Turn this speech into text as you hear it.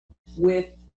with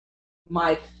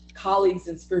my colleagues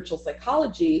in spiritual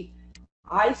psychology,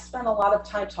 I spent a lot of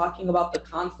time talking about the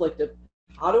conflict of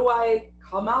how do I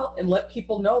come out and let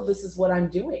people know this is what I'm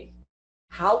doing?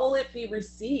 How will it be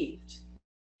received?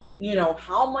 You know,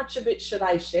 how much of it should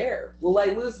I share? Will I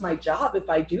lose my job if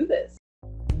I do this?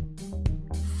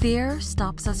 Fear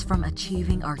stops us from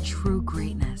achieving our true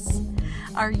greatness.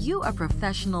 Are you a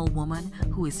professional woman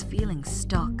who is feeling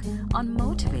stuck,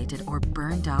 unmotivated, or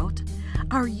burned out?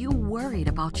 Are you worried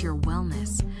about your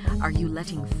wellness? Are you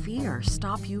letting fear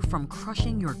stop you from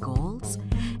crushing your goals?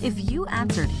 If you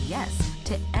answered yes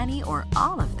to any or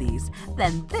all of these,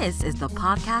 then this is the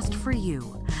podcast for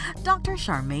you. Dr.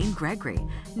 Charmaine Gregory,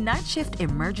 night shift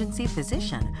emergency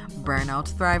physician, burnout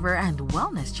thriver, and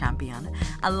wellness champion,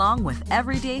 along with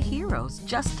everyday heroes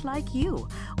just like you,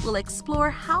 will explore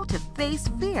how to face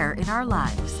fear in our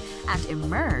lives and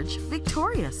emerge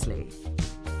victoriously.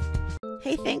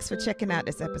 Hey, thanks for checking out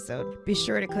this episode. Be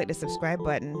sure to click the subscribe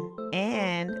button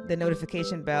and the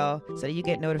notification bell so that you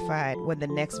get notified when the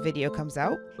next video comes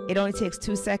out. It only takes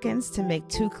 2 seconds to make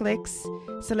 2 clicks.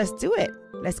 So let's do it.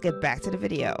 Let's get back to the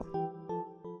video.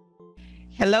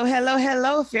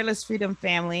 Hello, Fearless Freedom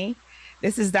family.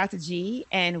 This is Dr. G,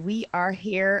 and we are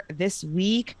here this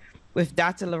week with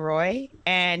Dr. LeRoy,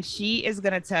 and she is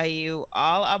going to tell you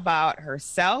all about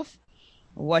herself,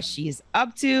 what she's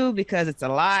up to, because it's a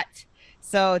lot.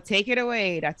 So take it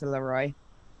away, Dr. LeRoy.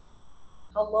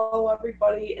 Hello,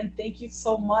 everybody, and thank you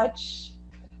so much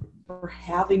for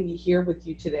having me here with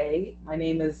you today. My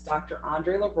name is Dr.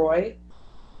 Andree LeRoy.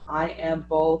 I am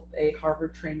both a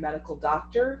Harvard-trained medical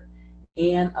doctor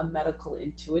and a medical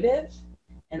intuitive,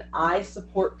 and I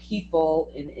support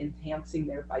people in enhancing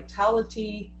their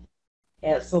vitality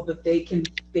so that they can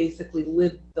basically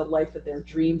live the life of their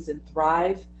dreams and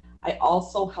thrive. I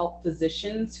also help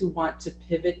physicians who want to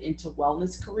pivot into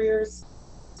wellness careers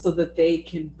so that they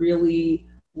can really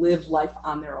live life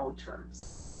on their own terms.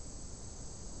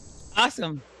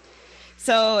 Awesome.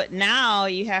 So now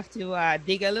you have to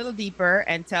dig a little deeper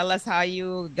and tell us how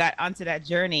you got onto that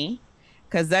journey,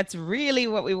 because that's really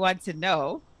what we want to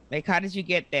know. Like, how did you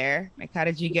get there? Like, how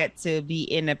did you get to be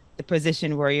in the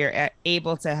position where you're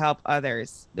able to help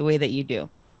others the way that you do?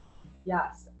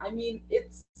 Yes. I mean,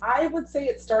 I would say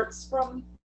it starts from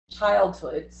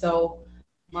childhood. So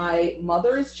my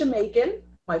mother is Jamaican.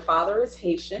 My father is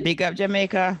Haitian. Big up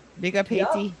Jamaica. Big up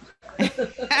Haiti.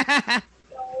 Yep.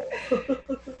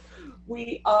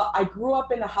 I grew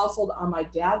up in a household on my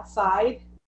dad's side.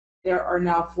 There are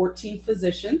now 14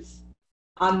 physicians.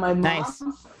 On my mom's,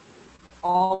 nice.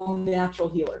 All natural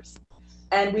healers.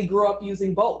 And we grew up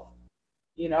using both.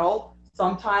 You know,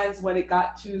 sometimes when it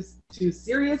got too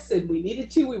serious and we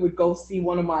needed to, we would go see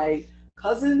one of my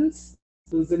cousins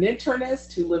who's an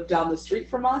internist who lived down the street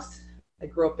from us. I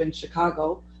grew up in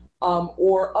Chicago.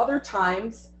 Or other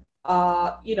times,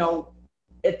 you know,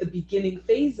 at the beginning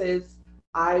phases,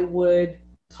 I would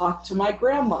talk to my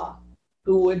grandma,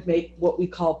 who would make what we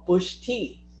call bush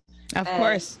tea. Of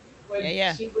course.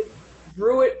 Yeah. She would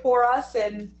brew it for us,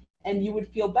 and you would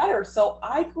feel better. So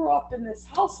I grew up in this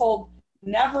household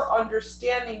never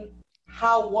understanding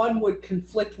how one would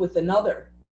conflict with another.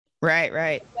 Right.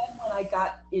 And then when I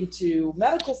got into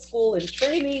medical school and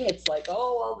training, it's like,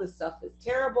 oh, all this stuff is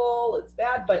terrible, it's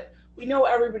bad, but we know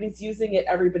everybody's using it,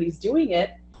 everybody's doing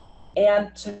it.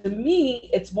 And to me,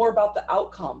 it's more about the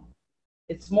outcome.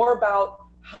 It's more about,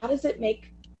 how does it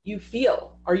make you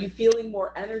feel? Are you feeling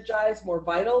more energized, more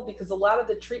vital? Because a lot of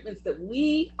the treatments that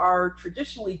we are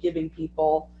traditionally giving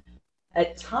people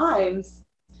at times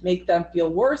make them feel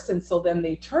worse. And so then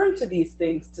they turn to these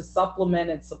things to supplement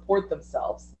and support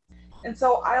themselves. And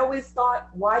so I always thought,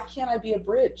 why can't I be a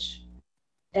bridge?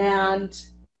 And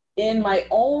in my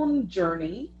own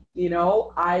journey, you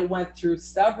know, I went through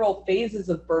several phases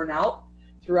of burnout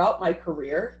throughout my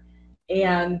career.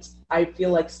 And I feel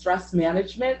like stress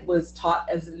management was taught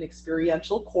as an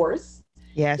experiential course.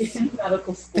 Yes. In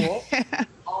medical school.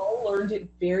 All learned it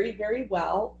very, very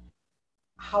well.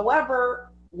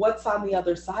 However, what's on the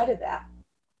other side of that?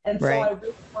 And so I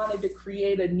really wanted to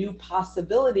create a new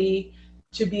possibility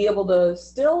to be able to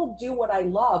still do what I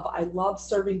love. I love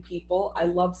serving people. I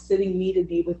love sitting knee to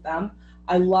knee with them.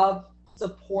 I love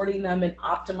supporting them and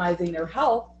optimizing their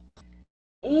health.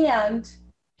 And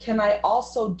can I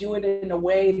also do it in a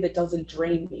way that doesn't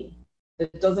drain me,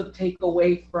 that doesn't take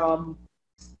away from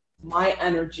my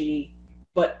energy,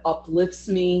 but uplifts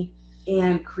me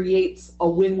and creates a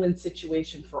win-win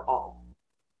situation for all?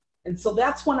 And so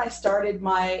that's when I started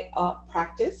my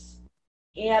practice.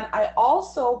 And I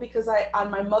also, because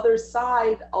on my mother's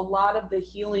side, a lot of the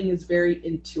healing is very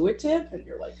intuitive. And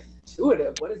you're like,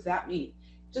 intuitive, what does that mean?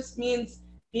 It just means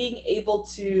being able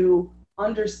to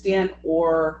understand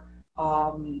or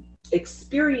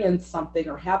experience something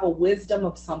or have a wisdom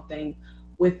of something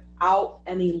without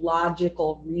any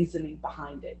logical reasoning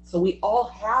behind it. So we all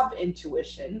have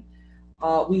intuition.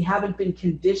 We haven't been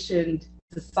conditioned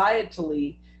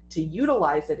societally to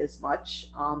utilize it as much.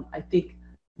 I think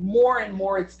more and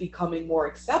more it's becoming more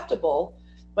acceptable.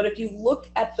 But if you look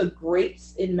at the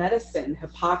greats in medicine,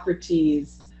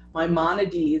 Hippocrates,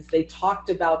 Maimonides, they talked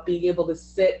about being able to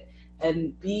sit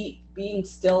and being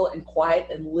still and quiet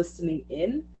and listening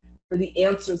in for the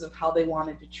answers of how they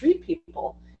wanted to treat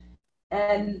people.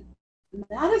 And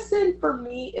medicine for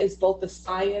me is both a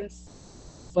science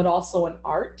but also an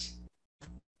art.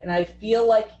 And I feel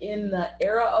like in the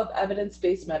era of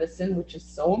evidence-based medicine, which is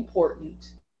so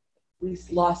important, we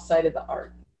lost sight of the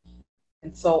art.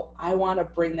 And so I want to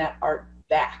bring that art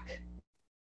back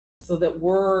so that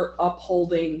we're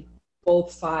upholding both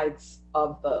sides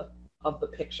of the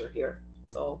picture here.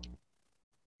 So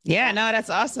yeah, no, that's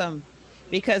awesome.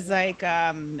 Because like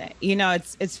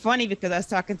it's funny because I was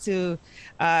talking to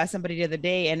somebody the other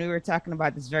day and we were talking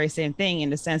about this very same thing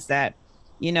in the sense that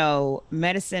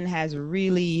medicine has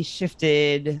really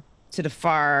shifted to the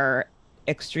far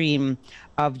extreme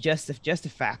of just the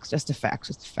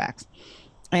facts.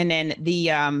 And then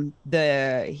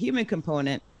the human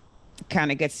component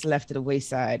kind of gets left to the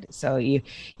wayside. So you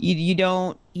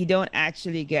don't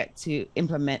actually get to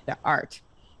implement the art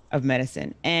of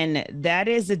medicine. And that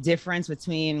is the difference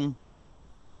between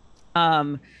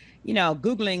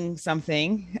Googling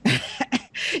something,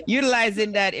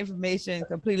 utilizing that information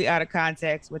completely out of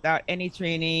context without any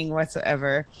training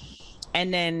whatsoever,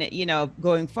 and then,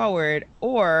 going forward,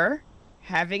 or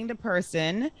having the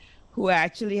person who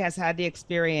actually has had the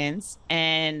experience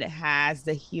and has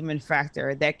the human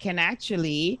factor that can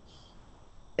actually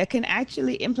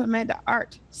implement the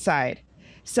art side.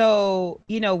 So,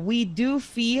 we do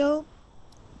feel,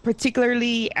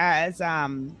 particularly as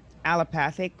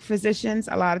allopathic physicians,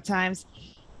 a lot of times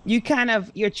you're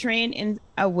trained in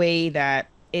a way that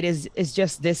is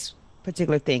just this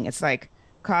particular thing. It's like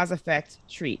cause, effect,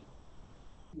 treat.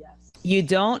 yes. You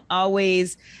don't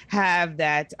always have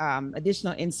that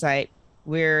additional insight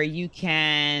where you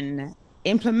can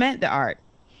implement the art.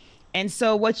 And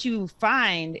so what you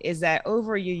find is that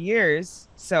over your years,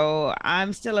 so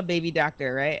I'm still a baby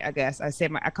doctor, right? I guess I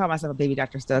call myself a baby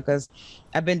doctor still because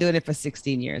I've been doing it for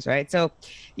 16 years, right? So,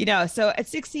 so at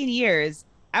 16 years,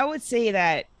 I would say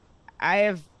that I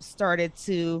have started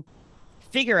to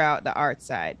figure out the art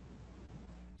side.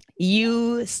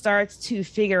 You start to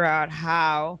figure out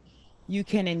how you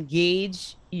can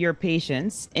engage your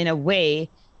patients in a way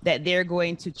that they're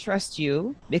going to trust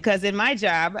you, because in my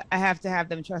job, I have to have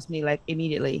them trust me like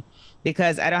immediately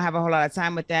because I don't have a whole lot of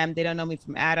time with them. They don't know me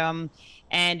from Adam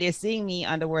and they're seeing me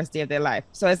on the worst day of their life.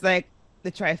 So it's like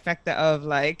the trifecta of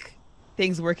like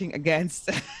things working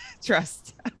against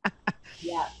trust.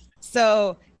 Yeah.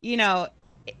 So,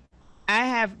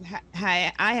 I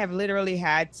have literally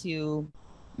had to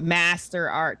master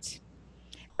art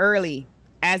early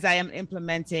as I am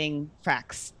implementing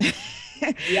facts.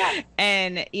 Yeah.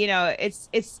 And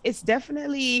it's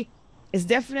definitely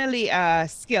a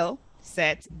skill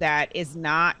set that is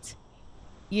not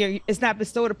it's not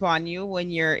bestowed upon you when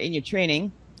you're in your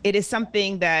training. It is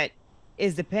something that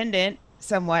is dependent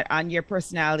somewhat on your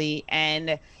personality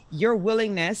and your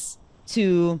willingness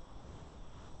to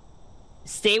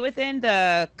stay within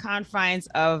the confines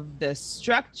of the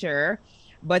structure,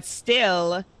 but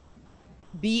still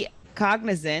be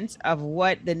cognizant of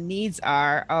what the needs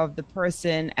are of the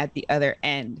person at the other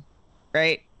end,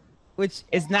 right? Which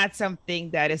is not something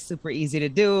that is super easy to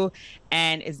do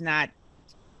and is not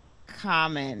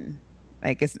common.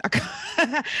 Like it's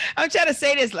not, I'm trying to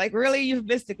say this like really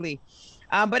euphemistically.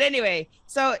 But anyway,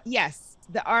 so yes,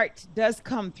 the art does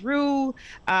come through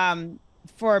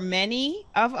for many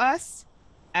of us.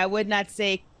 I would not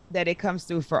say that it comes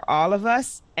through for all of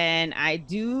us. And I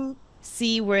do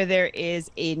see where there is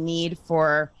a need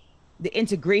for the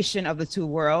integration of the two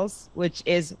worlds, which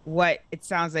is what it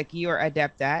sounds like you're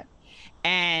adept at.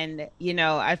 And,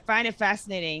 I find it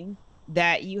fascinating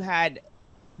that you had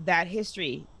that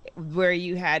history where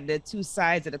you had the two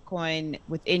sides of the coin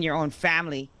within your own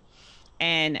family.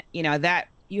 And, that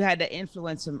you had the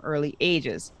influence from early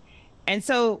ages. And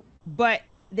so, but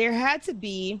there had to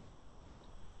be,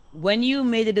 when you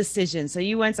made a decision, so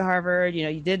you went to Harvard,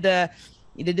 you did the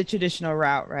traditional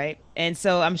route, right? And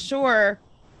so I'm sure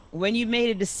when you made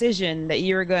a decision that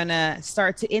you were gonna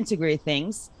start to integrate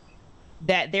things,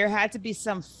 that there had to be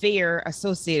some fear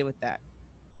associated with that.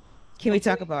 Can we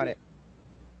talk about it?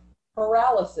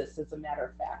 Paralysis, as a matter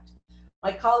of fact.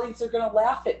 My colleagues are going to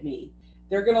laugh at me.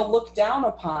 They're going to look down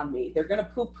upon me. They're going to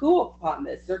poo-poo upon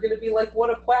this. They're going to be like, what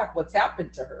a quack. What's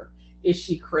happened to her? Is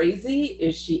she crazy?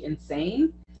 Is she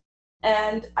insane?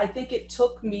 And I think it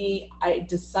took me, I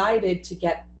decided to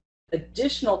get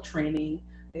additional training.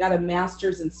 I got a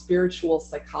master's in spiritual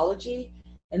psychology.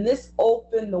 And this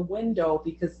opened the window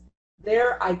because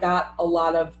there I got a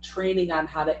lot of training on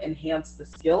how to enhance the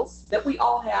skills that we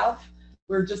all have.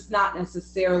 We're just not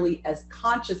necessarily as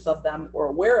conscious of them or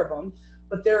aware of them,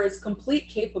 but there is complete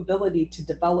capability to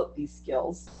develop these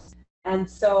skills. And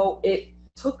so it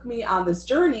took me on this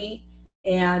journey,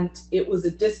 and it was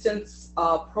a distance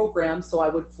program. So I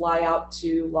would fly out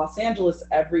to Los Angeles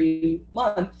every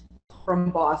month from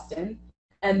Boston.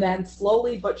 And then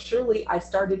slowly but surely, I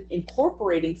started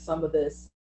incorporating some of this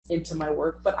into my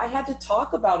work, but I had to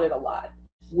talk about it a lot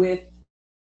with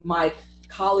my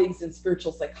colleagues in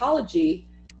spiritual psychology.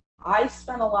 I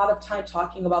spent a lot of time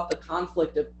talking about the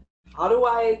conflict of how do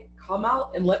I come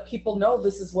out and let people know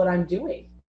this is what I'm doing?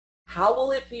 How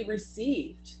will it be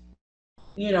received?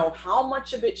 You know, how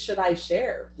much of it should I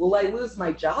share? Will I lose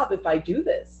my job if I do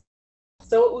this?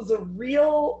 So it was a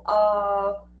real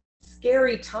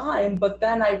scary time, but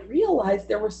then I realized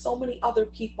there were so many other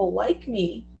people like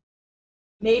me,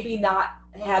 maybe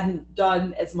hadn't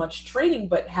done as much training,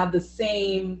 but had the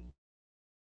same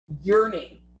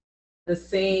yearning, the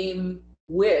same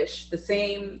wish, the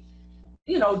same,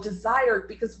 desire,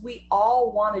 because we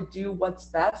all want to do what's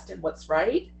best and what's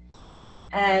right.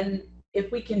 And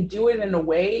if we can do it in a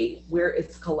way where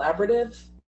it's collaborative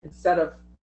instead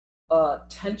of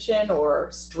tension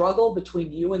or struggle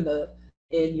between you and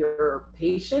your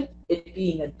patient, it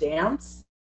being a dance,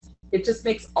 it just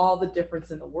makes all the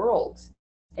difference in the world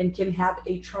and can have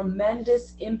a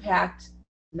tremendous impact,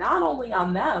 not only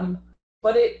on them,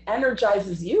 but it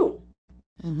energizes you.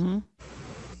 Mm-hmm.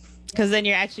 Because then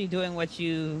you're actually doing what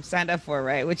you signed up for,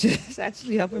 right? Which is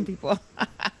actually helping people.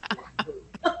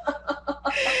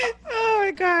 Oh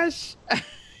my gosh.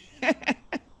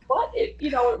 But it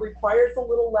requires a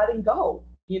little letting go.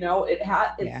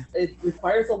 It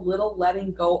requires a little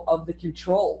letting go of the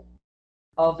control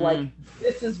of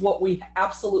this is what we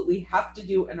absolutely have to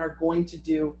do and are going to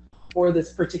do for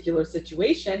this particular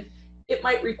situation. It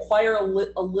might require a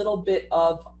little bit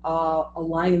of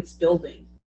alliance building,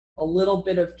 a little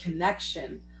bit of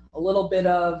connection, a little bit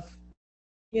of,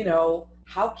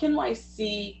 how can I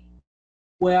see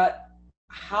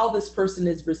how this person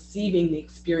is receiving the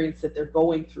experience that they're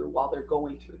going through while they're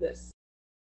going through this.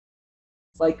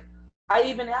 Like, I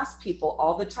even ask people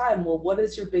all the time, well, what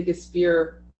is your biggest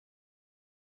fear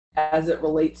as it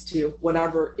relates to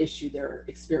whatever issue they're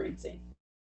experiencing?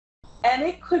 And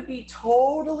it could be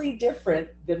totally different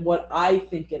than what I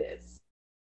think it is.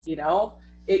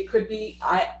 It could be,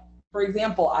 for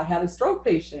example, I had a stroke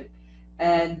patient,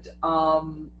 and,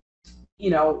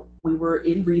 we were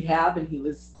in rehab and he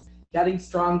was getting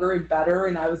stronger and better,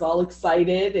 and I was all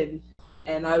excited,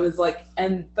 and I was like,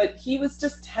 but he was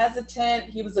just hesitant.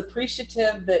 He was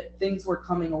appreciative that things were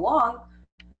coming along.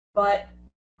 But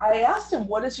I asked him,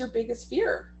 what is your biggest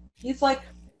fear? He's like,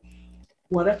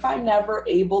 what if I'm never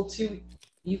able to,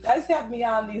 you guys have me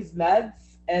on these meds,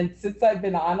 and since I've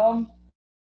been on them,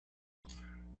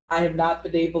 I have not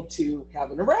been able to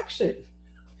have an erection.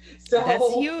 So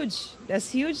That's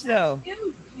huge though.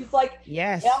 Huge. He's like,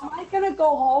 yes. Am I going to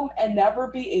go home and never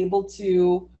be able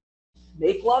to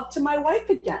make love to my wife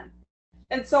again?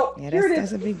 And so here it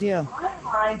is. That's a big deal. In my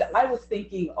mind, I was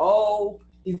thinking,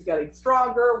 he's getting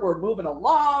stronger. We're moving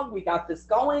along. We got this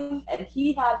going. And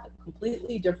he had a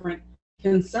completely different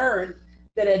concern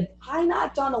that had I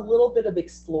not done a little bit of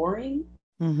exploring,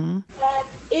 and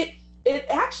it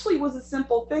actually was a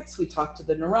simple fix. We talked to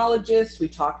the neurologist, we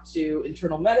talked to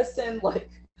internal medicine, like,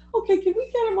 okay, can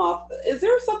we get him off? Is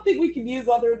there something we can use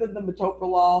other than the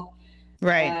metoprolol?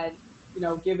 Right.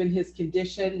 And, given his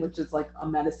condition, which is like a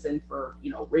medicine for,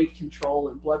 rate control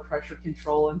and blood pressure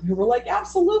control. And we were like,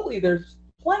 absolutely, there's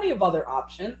plenty of other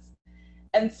options.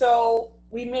 And so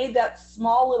we made that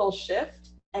small little shift,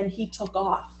 and he took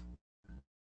off.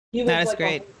 He was like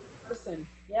great. A person.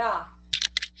 Yeah.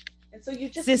 And so you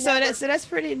just so that's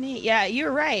pretty neat. Yeah,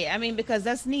 you're right. I mean, because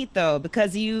that's neat though,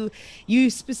 because you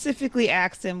specifically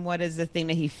asked him what is the thing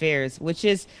that he fears, which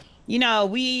is,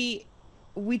 we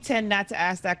tend not to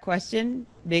ask that question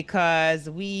because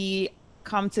we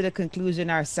come to the conclusion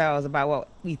ourselves about what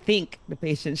we think the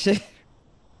patient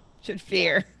should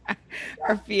fear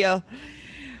or feel.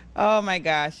 Oh my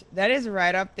gosh, that is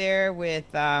right up there with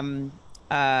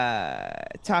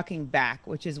talking back,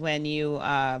 which is when you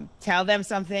tell them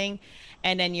something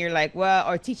and then you're like, well,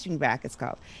 or teaching back it's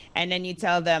called, and then you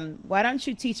tell them, why don't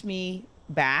you teach me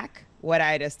back what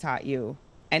I just taught you?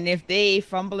 And if they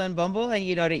fumble and bumble and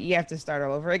you know that you have to start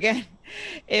all over again,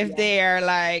 if Yeah. they are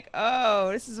like,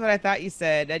 oh, this is what I thought you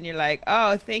said, then you're like,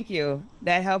 oh, thank you.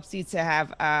 That helps you to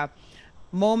have a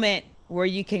moment where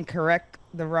you can correct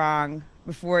the wrong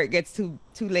before it gets too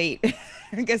late,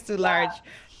 it gets too Yeah.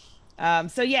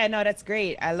 large. So yeah, no, that's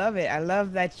great. I love it. I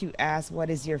love that you asked, what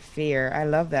is your fear? I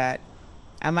love that.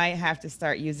 I might have to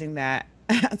start using that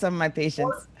on some of my Or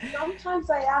patients. sometimes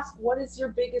I ask, what is your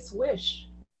biggest wish?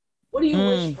 What do you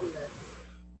wish Mm, from this?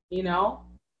 You know?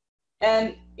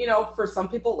 And, for some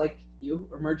people like you,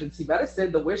 emergency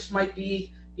medicine, the wish might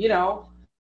be,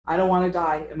 I don't want to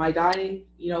die. Am I dying?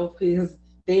 Because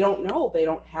they don't know. They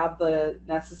don't have the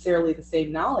necessarily the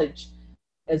same knowledge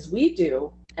as we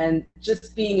do. And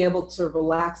just being able to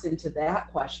relax into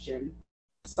that question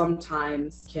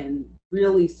sometimes can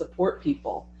really support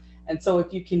people. And so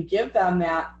if you can give them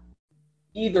that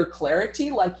either clarity,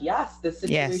 like, yes, this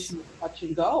yes. situation is touch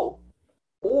and go,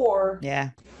 or,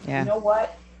 Yeah. you Yeah. know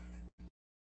what,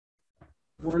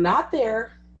 we're not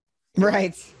there.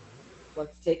 Right. Let's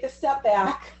let's take a step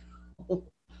back.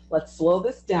 Let's slow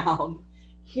this down.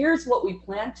 Here's what we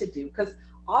plan to do. Because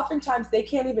oftentimes they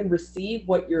can't even receive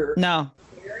what you're No.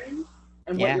 sharing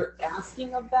and what Yeah. you're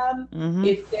asking of them Mm-hmm.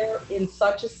 if they're in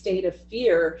such a state of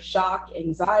fear, shock,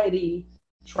 anxiety,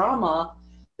 trauma.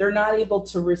 They're not able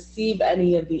to receive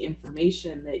any of the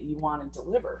information that you want to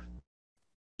deliver.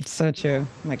 So true.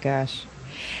 Oh my gosh.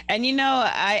 And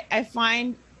I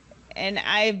find, and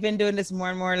I've been doing this more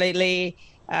and more lately.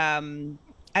 Um,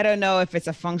 I don't know if it's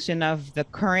a function of the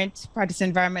current practice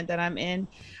environment that I'm in,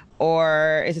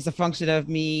 or is it a function of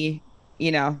me,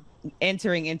 you know,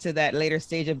 entering into that later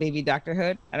stage of baby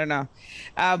doctorhood. I don't know.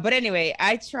 But anyway,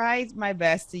 I tried my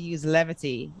best to use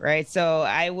levity, right? So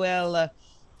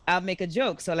I'll make a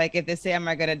joke. So like if they say, am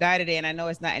I gonna die today? And I know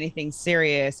it's not anything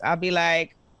serious, I'll be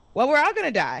like, well, we're all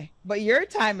gonna die, but your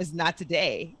time is not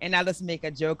today. And I'll just make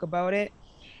a joke about it.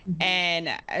 Mm-hmm. And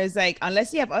it's like,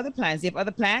 unless you have other plans, you have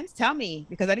other plans, tell me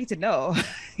because I need to know,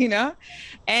 you know?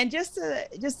 And just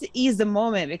to ease the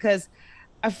moment, because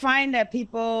I find that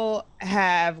people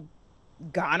have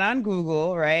gone on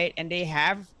Google, right? And they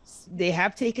have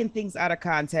taken things out of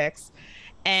context,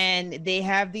 and they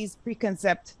have these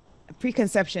preconceptions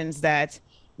that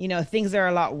things are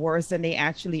a lot worse than they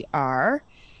actually are.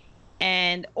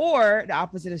 And or the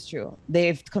opposite is true,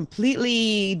 they've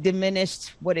completely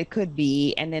diminished what it could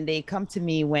be, and then they come to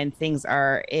me when things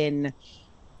are in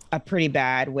a pretty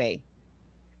bad way.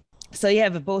 So you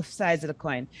have both sides of the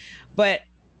coin. But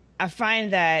I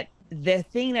find that the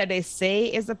thing that they say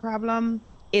is the problem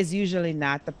is usually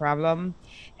not the problem.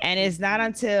 And it's not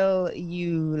until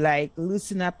you like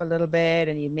loosen up a little bit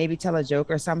and you maybe tell a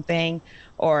joke or something,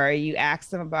 or you ask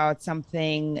them about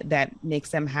something that makes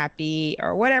them happy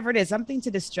or whatever it is, something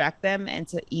to distract them and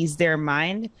to ease their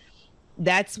mind.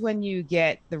 That's when you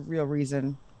get the real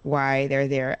reason why they're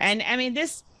there. And I mean,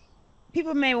 this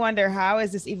people may wonder, how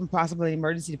is this even possible in the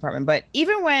emergency department? But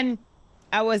even when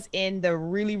I was in the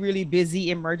really, really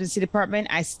busy emergency department,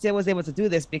 I still was able to do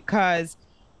this because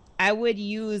I would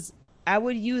use I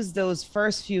would use those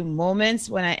first few moments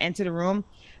when I enter the room.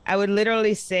 I would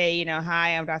literally say,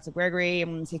 hi, I'm Dr. Gregory.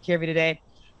 I'm going to take care of you today.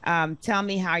 Tell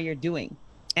me how you're doing.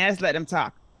 And I just let them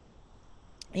talk.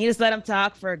 And you just let them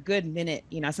talk for a good minute,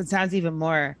 sometimes even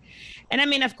more. And I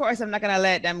mean, of course, I'm not going to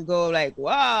let them go like,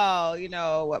 wow,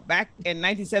 what, back in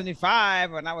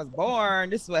 1975 when I was born,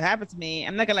 this is what happened to me.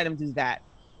 I'm not going to let them do that.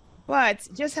 But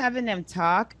just having them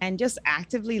talk and just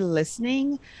actively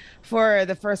listening for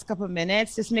the first couple of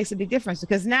minutes just makes a big difference,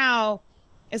 because now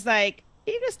it's like,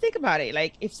 you just think about it.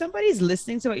 Like if somebody's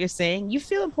listening to what you're saying, you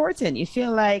feel important. You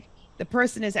feel like the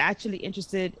person is actually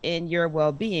interested in your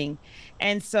well-being.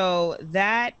 And so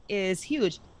that is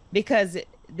huge, because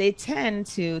they tend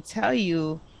to tell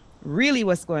you really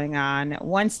what's going on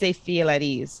once they feel at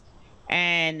ease.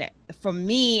 And for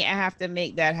me, I have to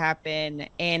make that happen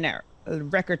in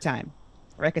record time.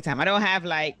 Record time. I don't have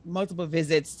like multiple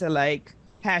visits to like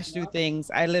hash through Yeah. things.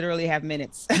 I literally have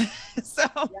minutes. So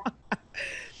Yeah.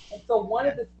 And so one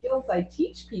yeah. of the skills I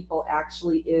teach people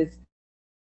actually is,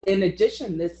 in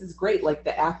addition, this is great, like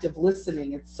the active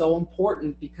listening. It's so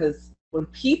important because when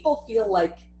people feel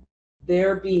like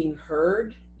they're being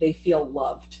heard, they feel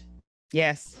loved.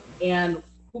 Yes. And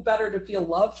who better to feel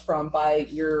loved from by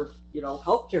your,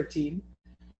 healthcare team?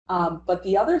 But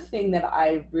the other thing that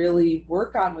I really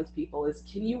work on with people is,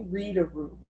 can you read a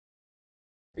room?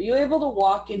 Are you able to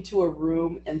walk into a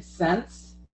room and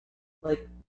sense, like,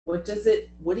 what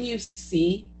do you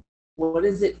see? What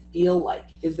does it feel like?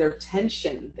 Is there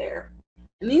tension there?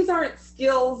 And these aren't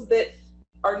skills that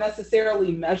are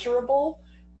necessarily measurable,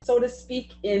 so to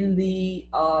speak, in the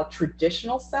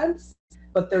traditional sense,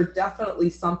 but they're definitely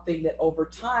something that over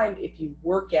time, if you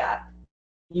work at,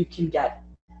 you can get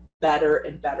better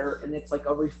and better. And it's like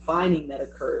a refining that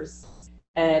occurs.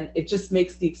 And it just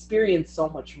makes the experience so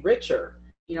much richer.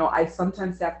 You know, I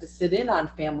sometimes have to sit in on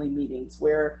family meetings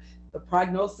where the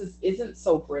prognosis isn't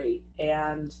so great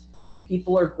and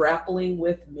people are grappling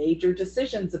with major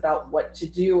decisions about what to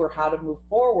do or how to move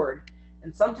forward.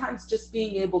 And sometimes just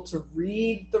being able to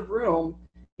read the room,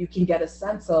 you can get a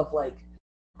sense of like,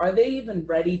 are they even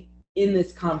ready in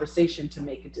this conversation to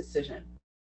make a decision?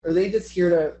 Or are they just here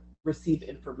to receive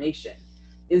information?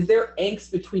 Is there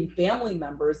angst between family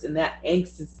members, and that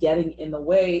angst is getting in the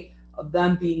way of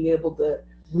them being able to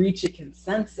reach a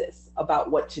consensus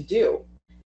about what to do?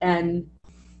 And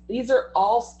these are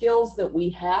all skills that we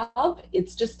have.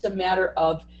 It's just a matter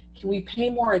of, can we pay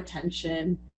more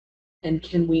attention, and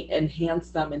can we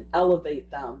enhance them and elevate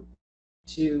them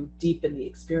to deepen the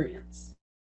experience?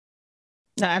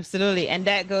 No, absolutely. And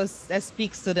that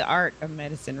speaks to the art of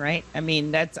medicine, right? I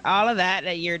mean, that's all of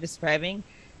that you're describing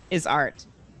is art.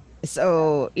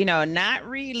 So, you know, not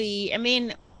really, I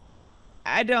mean,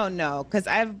 I don't know, because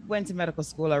I went to medical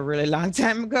school a really long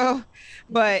time ago,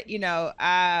 but, you know,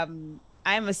 I'm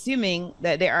assuming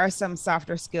that there are some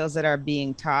softer skills that are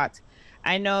being taught.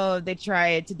 I know they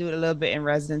try to do it a little bit in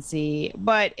residency,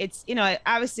 but it's, you know,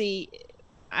 obviously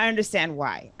I understand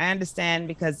why. I understand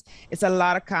because it's a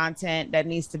lot of content that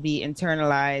needs to be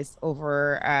internalized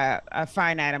over a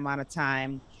finite amount of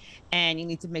time. And you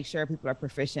need to make sure people are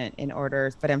proficient in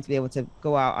order for them to be able to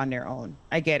go out on their own.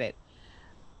 I get it.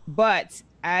 But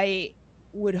I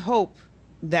would hope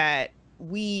that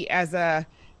we as a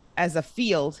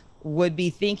field would be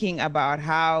thinking about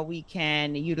how we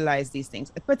can utilize these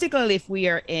things, particularly if we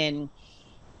are in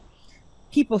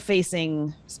people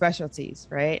facing specialties,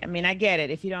 right? I mean, I get it.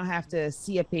 If you don't have to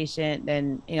see a patient,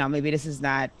 then, you know, maybe this is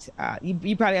not,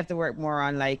 you probably have to work more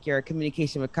on like your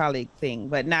communication with colleague thing,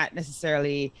 but not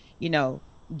necessarily, you know,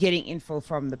 getting info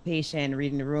from the patient,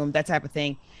 reading the room, that type of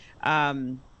thing.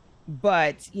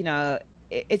 But, you know,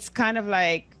 it's kind of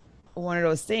like one of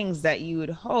those things that you would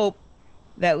hope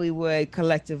that we would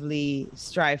collectively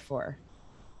strive for.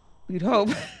 We'd hope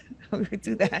we would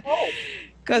do that.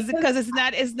 Because it's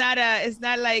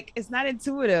not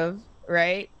intuitive,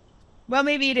 right? Well,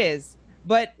 maybe it is,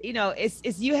 but you know, it's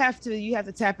you have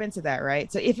to tap into that,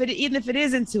 right? So even if it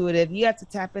is intuitive, you have to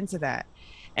tap into that.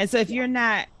 And so if you're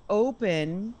not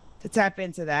open to tap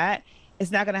into that,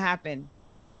 it's not going to happen,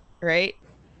 right?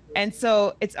 And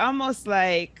so it's almost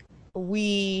like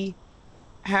we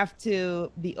have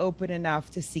to be open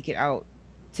enough to seek it out,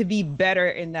 to be better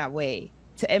in that way,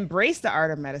 to embrace the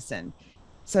art of medicine,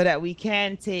 so that we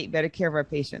can take better care of our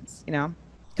patients, you know,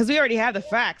 because we already have the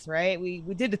facts, right? We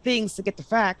did the things to get the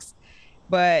facts,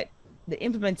 but the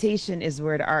implementation is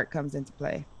where the art comes into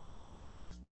play.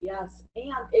 Yes,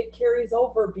 and it carries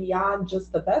over beyond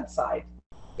just the bedside.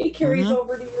 It carries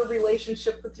over to your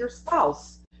relationship with your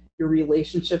spouse, your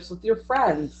relationships with your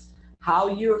friends, how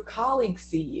your colleagues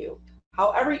see you,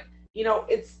 you know,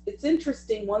 it's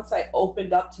interesting. Once I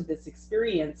opened up to this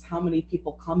experience, how many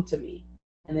people come to me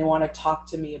and they want to talk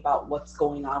to me about what's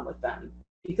going on with them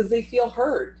because they feel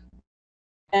heard.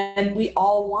 And we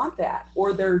all want that.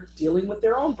 Or they're dealing with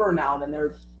their own burnout and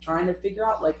they're trying to figure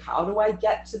out, like, how do I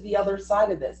get to the other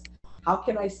side of this? How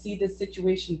can I see this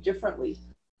situation differently?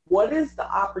 What is the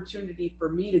opportunity for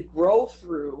me to grow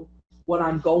through what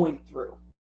I'm going through?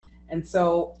 And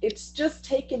so it's just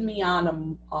taken me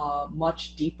on a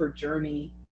much deeper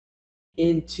journey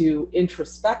into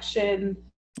introspection.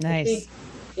 Nice. I think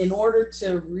in order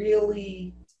to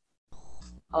really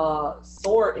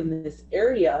soar in this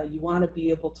area, you want to be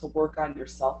able to work on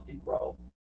yourself and grow.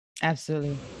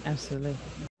 Absolutely. Absolutely.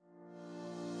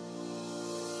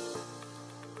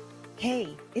 Hey,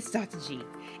 it's Dr. G,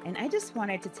 and I just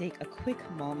wanted to take a quick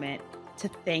moment to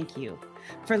thank you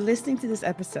for listening to this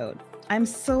episode. I'm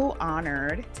so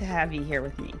honored to have you here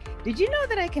with me. Did you know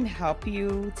that I can help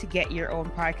you to get your own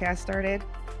podcast started?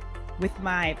 With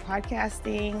my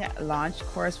podcasting launch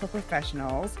course for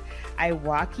professionals, I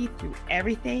walk you through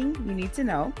everything you need to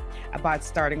know about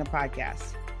starting a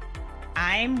podcast.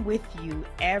 I'm with you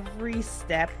every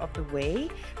step of the way,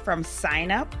 from sign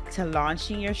up to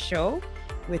launching your show,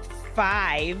 with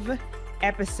 5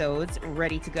 episodes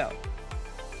ready to go.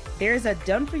 There's a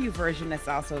done for you version that's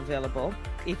also available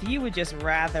if you would just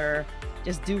rather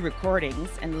just do recordings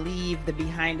and leave the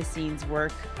behind the scenes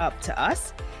work up to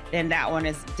us, then that one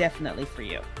is definitely for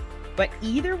you. But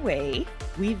either way,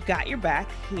 we've got your back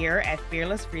here at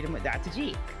Fearless Freedom with Dr.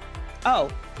 G. Oh,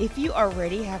 if you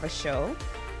already have a show,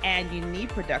 and you need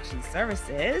production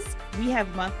services, we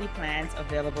have monthly plans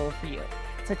available for you.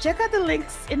 So check out the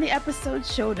links in the episode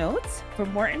show notes for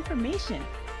more information.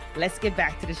 Let's get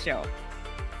back to the show.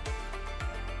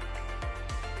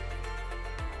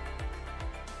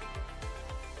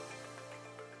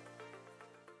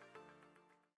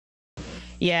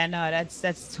 Yeah, no,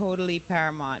 that's totally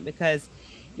paramount because,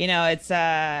 you know, it's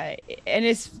and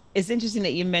it's interesting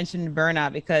that you mentioned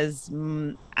burnout because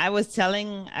I was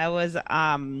on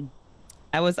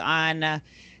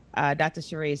Dr.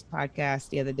 Sheree's podcast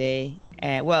the other day,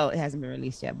 and well, it hasn't been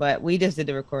released yet, but we just did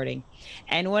the recording,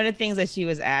 and one of the things that she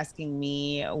was asking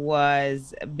me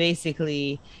was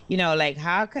basically, you know, like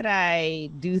how could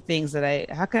I do things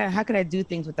how could I do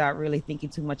things without really thinking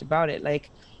too much about it,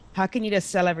 like. How can you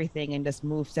just sell everything and just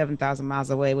move 7,000 miles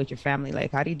away with your family?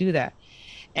 Like, how do you do that?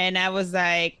 And I was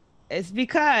like, it's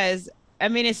because, I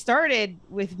mean, it started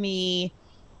with me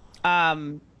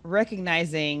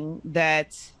recognizing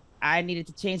that I needed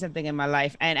to change something in my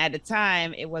life. And at the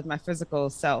time, it was my physical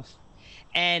self.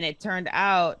 And it turned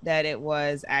out that it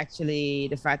was actually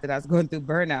the fact that I was going through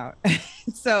burnout.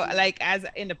 So like as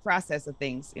in the process of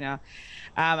things, you know,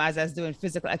 as I was doing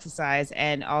physical exercise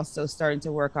and also starting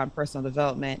to work on personal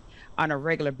development on a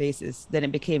regular basis, then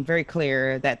it became very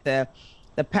clear that the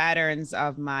patterns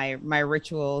of my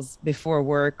rituals before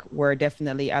work were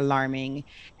definitely alarming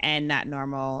and not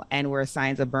normal and were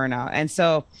signs of burnout. And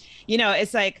so, you know,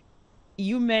 it's like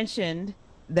you mentioned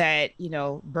that, you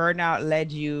know, burnout led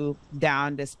you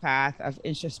down this path of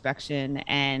introspection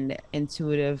and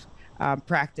intuitive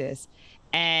practice.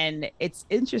 And it's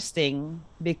interesting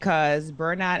because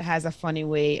burnout has a funny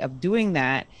way of doing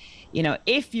that, you know,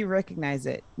 if you recognize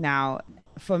it. Now,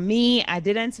 for me, I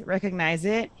didn't recognize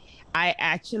it. I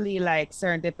actually like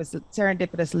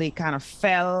serendipitously kind of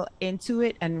fell into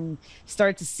it and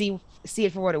started to see it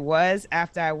for what it was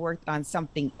after I worked on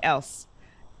something else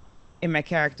in my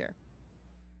character.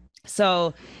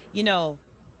 So, you know,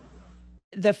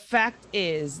 the fact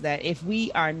is that if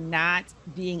we are not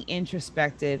being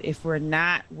introspective, if we're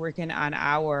not working on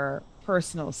our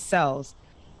personal selves,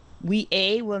 we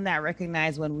will not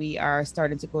recognize when we are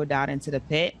starting to go down into the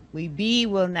pit. We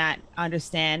will not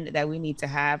understand that we need to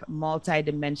have multi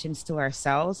dimensions to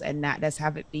ourselves and not just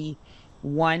have it be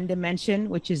one dimension,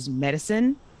 which is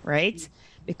medicine, right?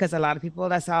 Because a lot of people,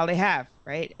 that's all they have,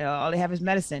 right? All they have is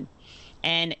medicine.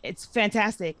 And it's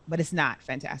fantastic, but it's not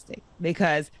fantastic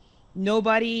because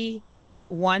nobody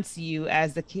wants you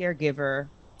as the caregiver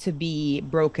to be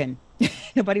broken.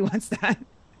 Nobody wants that.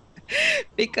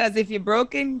 Because if you're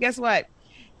broken, guess what?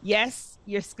 Yes,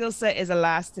 your skill set is a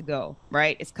last to go,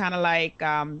 right? It's kind of like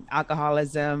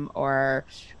alcoholism or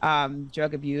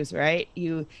drug abuse, right?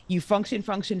 You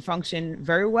function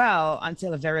very well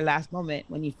until the very last moment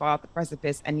when you fall off the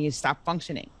precipice and you stop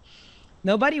functioning.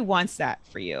 Nobody wants that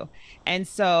for you. And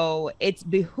so it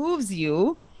behooves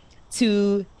you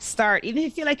to start, even if you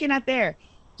feel like you're not there,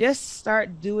 just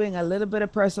start doing a little bit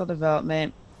of personal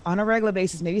development on a regular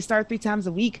basis. Maybe start 3 times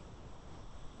a week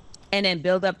and then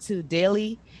build up to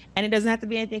daily. And it doesn't have to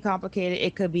be anything complicated.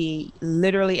 It could be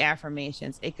literally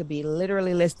affirmations. It could be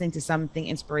literally listening to something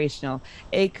inspirational.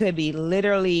 It could be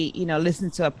literally, you know,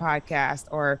 listening to a podcast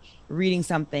or reading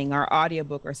something or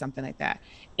audiobook or something like that.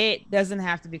 It doesn't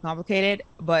have to be complicated,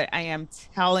 but I am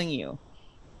telling you,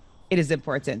 it is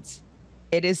important.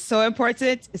 It is so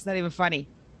important. It's not even funny.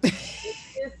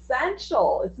 It's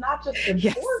essential. It's not just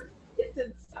important. Yes.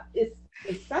 It's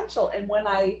essential. And when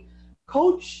I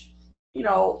coach, you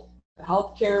know,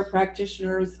 healthcare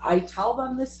practitioners, I tell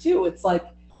them this too. It's like,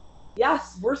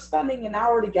 yes, we're spending an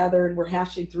hour together and we're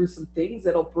hashing through some things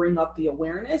that'll bring up the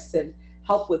awareness and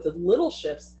help with the little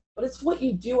shifts, but it's what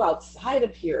you do outside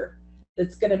of here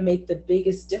that's going to make the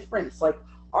biggest difference. Like,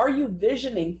 are you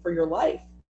visioning for your life?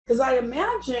 Because I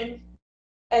imagine,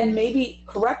 and maybe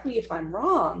correct me if I'm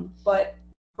wrong, but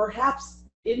perhaps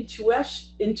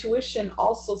intuition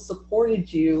also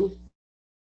supported you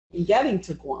in getting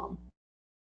to Guam.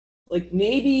 Like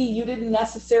maybe you didn't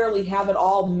necessarily have it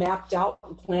all mapped out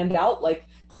and planned out, like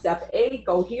step A,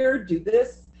 go here, do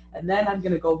this, and then I'm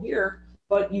going to go here.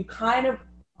 But you kind of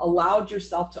allowed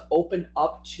yourself to open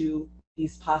up to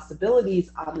these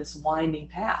possibilities on this winding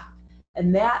path.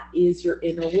 And that is your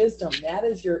inner wisdom. That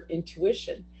is your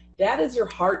intuition. That is your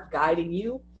heart guiding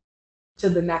you to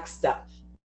the next step.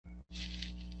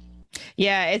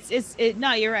 Yeah,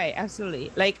 no, you're right.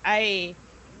 Absolutely. Like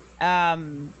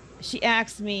she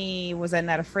asked me, was I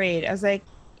not afraid? I was like,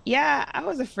 yeah, I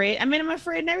was afraid. I mean, I'm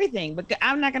afraid in everything, but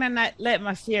I'm not let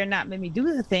my fear not make me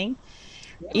do the thing.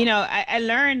 Yeah. You know, I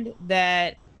learned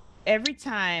that every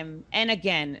time, and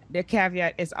again, the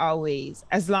caveat is always,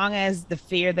 as long as the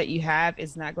fear that you have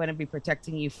is not going to be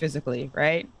protecting you physically,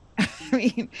 right? I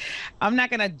mean, I'm not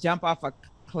going to jump off a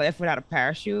cliff without a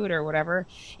parachute or whatever.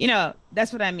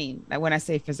 That's what I mean, like when I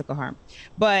say physical harm.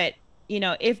 But,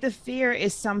 if the fear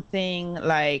is something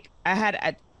like I had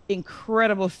an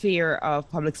incredible fear of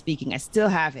public speaking, I still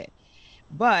have it,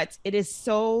 but it is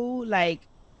so like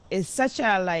is such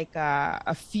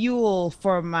a fuel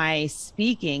for my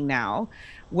speaking now,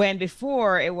 when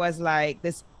before it was like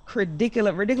this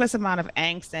ridiculous amount of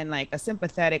angst and like a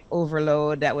sympathetic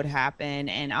overload that would happen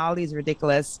and all these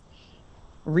ridiculous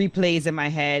replays in my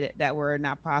head that were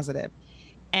not positive.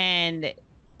 And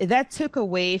that took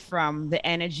away from the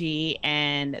energy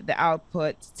and the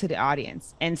output to the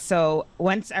audience. And so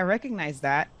once I recognized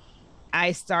that,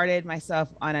 I started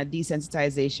myself on a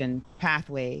desensitization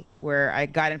pathway where I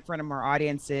got in front of more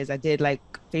audiences. I did like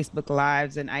Facebook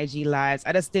Lives and IG Lives.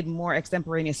 I just did more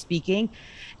extemporaneous speaking.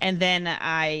 And then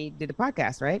I did a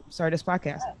podcast, right? Started this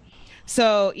podcast.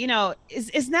 So,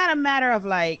 it's not a matter of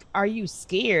like, are you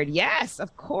scared? Yes,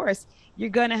 of course, you're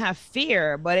going to have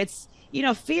fear, but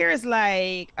fear is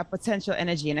like a potential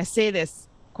energy. And I say this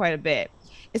quite a bit.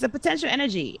 It's a potential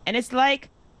energy. And it's like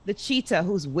the cheetah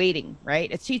who's waiting,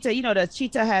 right? A cheetah, the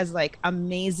cheetah has like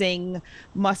amazing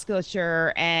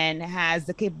musculature and has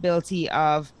the capability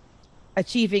of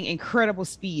achieving incredible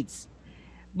speeds.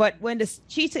 But when the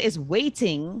cheetah is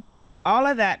waiting, all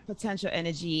of that potential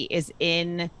energy is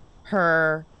in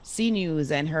her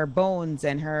sinews and her bones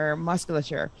and her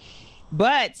musculature.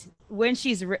 But when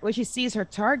she sees her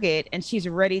target and she's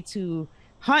ready to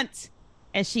hunt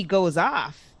and she goes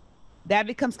off, that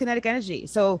becomes kinetic energy.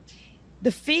 So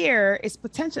the fear is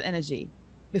potential energy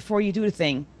before you do the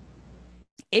thing.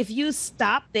 If you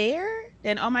stop there,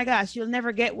 then oh my gosh, you'll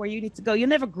never get where you need to go. You'll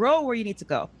never grow where you need to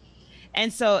go.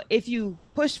 And so if you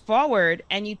push forward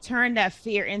and you turn that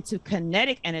fear into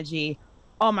kinetic energy,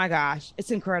 oh my gosh,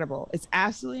 it's incredible. It's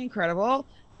absolutely incredible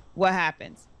what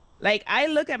happens. Like I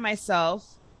look at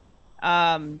myself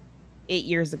 9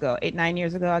 years ago,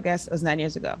 I guess. It was 9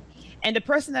 years ago. And the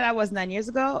person that I was 9 years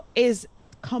ago is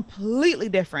completely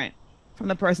different from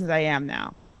the person that I am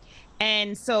now.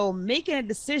 And so making a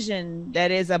decision that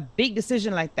is a big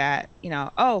decision like that,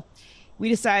 we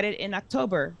decided in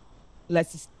October,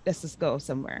 let's just go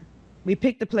somewhere. We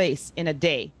picked a place in a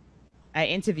day. I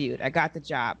interviewed, I got the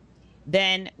job.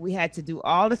 Then we had to do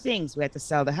all the things. We had to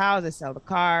sell the houses, sell the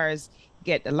cars,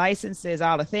 get the licenses,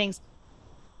 all the things.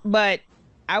 But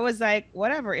I was like,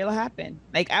 whatever, it'll happen.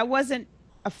 Like I wasn't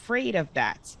afraid of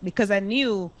that because I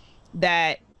knew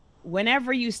that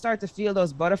whenever you start to feel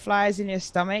those butterflies in your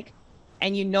stomach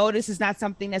and this is not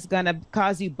something that's going to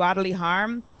cause you bodily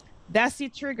harm, that's your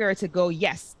trigger to go,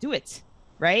 yes, do it,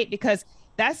 right? Because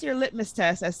that's your litmus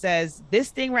test that says this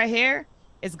thing right here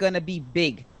is going to be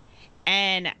big.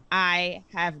 And I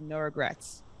have no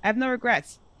regrets. I have no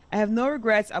regrets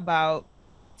about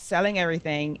selling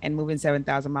everything and moving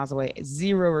 7,000 miles away.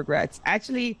 Zero regrets.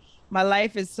 Actually, my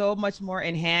life is so much more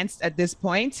enhanced at this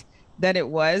point than it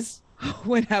was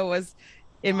when I was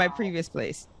in my previous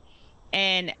place.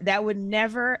 And that would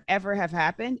never, ever have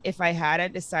happened if I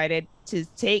hadn't decided to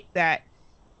take that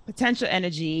potential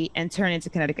energy and turn it into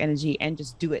kinetic energy and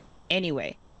just do it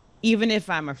anyway, even if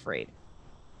I'm afraid.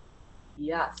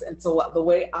 Yes. And so the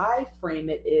way I frame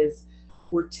it is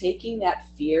we're taking that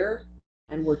fear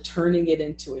and we're turning it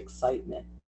into excitement.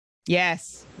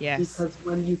 Yes. Because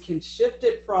when you can shift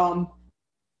it from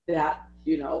that,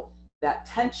 that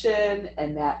tension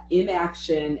and that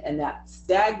inaction and that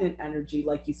stagnant energy,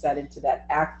 like you said, into that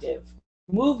active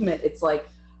movement, it's like,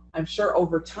 I'm sure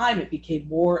over time it became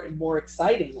more and more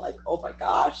exciting. Like, oh my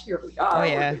gosh, here we are. Oh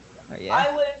yeah.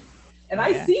 Island. And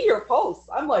I see your posts.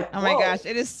 I'm like, whoa. Oh my gosh,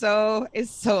 it's so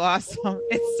awesome.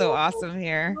 It's so awesome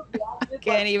here. I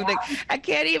can't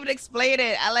even explain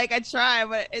it. I try,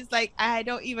 but it's like I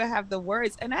don't even have the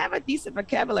words, and I have a decent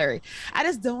vocabulary. I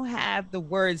just don't have the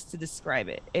words to describe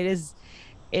it. It is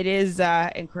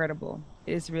incredible.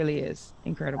 It really is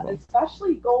incredible. And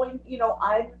especially going,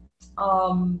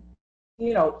 I'm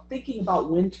thinking about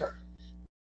winter.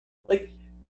 Like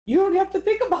you don't have to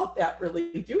think about that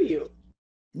really, do you?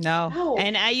 No.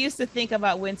 And I used to think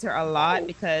about winter a lot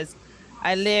because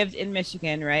I lived in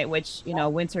Michigan, right? Which,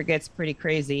 winter gets pretty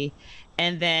crazy.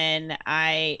 And then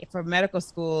for medical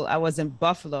school, I was in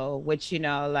Buffalo, which,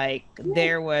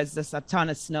 there was just a ton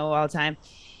of snow all the time.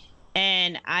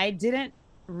 And I didn't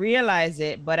realize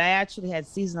it, but I actually had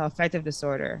seasonal affective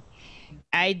disorder.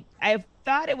 I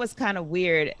thought it was kind of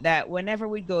weird that whenever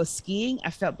we'd go skiing, I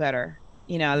felt better.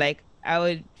 I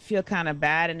would feel kind of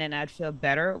bad, and then I'd feel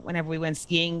better whenever we went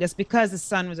skiing, just because the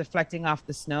sun was reflecting off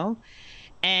the snow.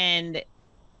 And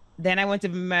then when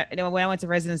I went to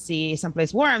residency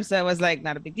someplace warm, so it was like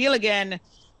not a big deal again.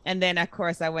 And then of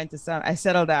course I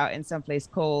settled out in someplace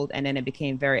cold, and then it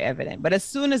became very evident. But as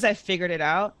soon as I figured it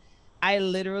out, I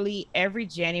literally every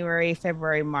January,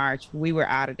 February, March, we were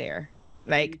out of there.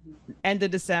 Like end of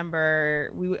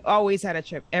December, always had a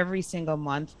trip every single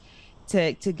month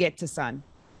to get to sun.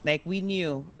 Like we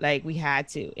knew like we had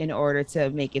to in order to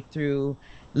make it through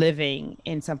living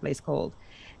in someplace cold.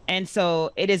 And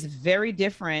so it is very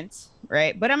different,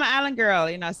 right? But I'm an island girl,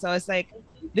 so it's like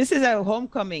this is a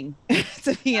homecoming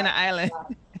to be in an island.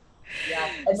 Yeah.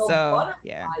 And those So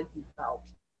yeah. butterflies you felt,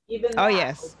 even Oh that,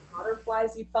 yes. those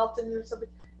butterflies you felt in your stomach,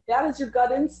 that is your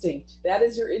gut instinct. That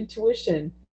is your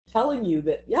intuition telling you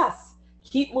that, yes,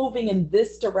 keep moving in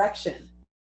this direction.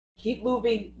 Keep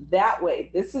moving that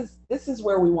way. This is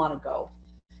where we want to go.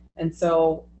 And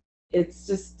so it's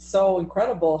just so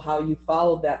incredible how you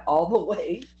followed that all the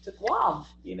way to Guam,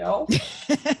 Yeah,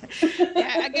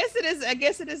 I guess it is. I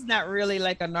guess it is not really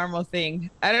like a normal thing.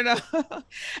 I don't know.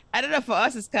 I don't know. For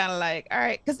us, it's kind of like, all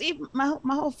right, because even my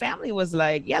whole family was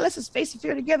like, yeah, let's just face the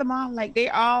fear together, mom. Like they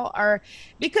all are,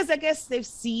 because I guess they've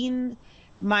seen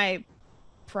my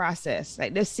process.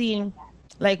 Like they've seen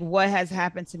like what has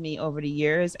happened to me over the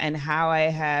years and how I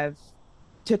have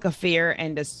took a fear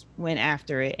and just went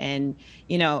after it, and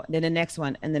then the next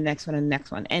one and the next one and the next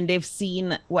one, and they've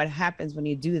seen what happens when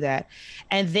you do that,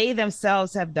 and they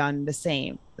themselves have done the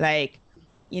same. Like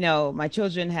my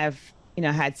children have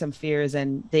had some fears,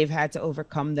 and they've had to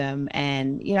overcome them,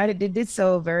 and they did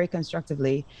so very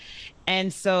constructively.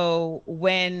 And so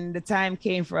when the time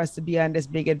came for us to be on this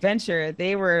big adventure,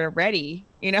 they were ready.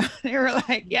 They were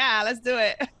like, yeah, let's do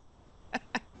it.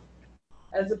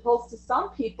 as opposed to some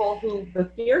people who the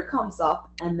fear comes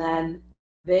up and then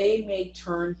they may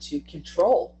turn to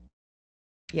control.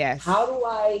 Yes. How do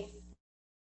I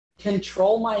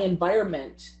control my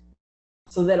environment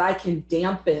so that I can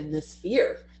dampen this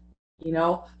fear,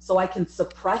 so I can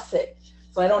suppress it,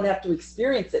 so I don't have to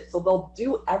experience it. So they'll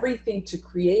do everything to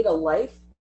create a life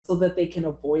so that they can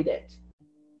avoid it.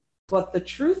 But the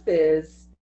truth is,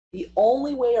 the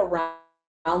only way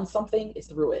around something is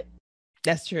through it.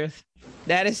 That's truth.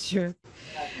 That is true.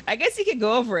 I guess you could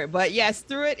go over it, but yes,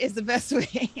 through it is the best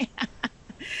way.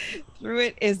 Through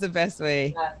it is the best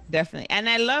way. Yes. Definitely. And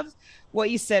I love what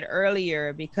you said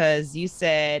earlier, because you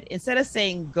said instead of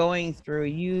saying going through,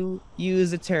 you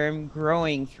use the term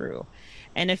growing through.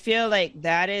 And I feel like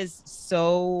that is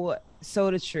so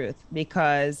the truth,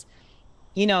 because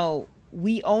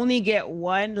we only get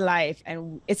one life,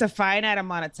 and it's a finite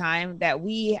amount of time that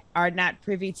we are not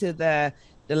privy to the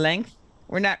length.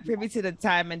 We're not privy to the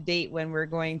time and date when we're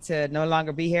going to no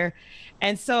longer be here.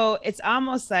 And so it's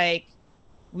almost like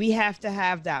we have to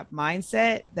have that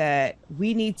mindset that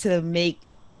we need to make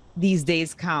these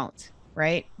days count,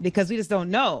 right? Because we just don't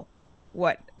know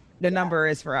what the number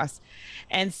is for us.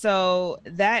 And so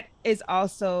that is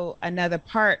also another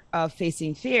part of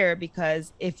facing fear,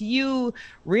 because if you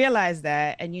realize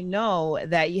that and you know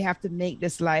that you have to make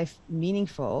this life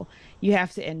meaningful, you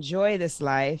have to enjoy this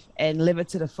life and live it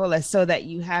to the fullest so that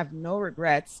you have no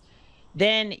regrets,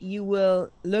 then you will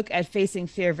look at facing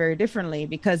fear very differently,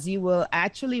 because you will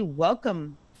actually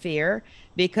welcome fear,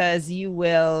 because you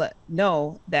will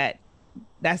know that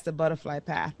that's the butterfly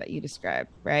path that you described,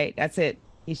 right? That's it.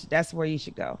 That's where you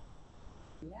should go.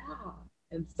 Yeah.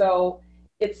 And so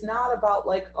it's not about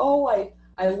like, oh,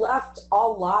 I left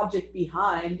all logic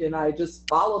behind and I just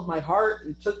followed my heart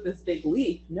and took this big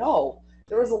leap. No,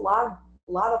 there was a lot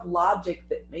of logic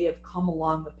that may have come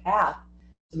along the path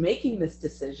to making this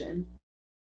decision.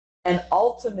 And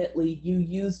ultimately you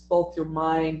used both your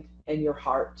mind and your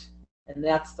heart. And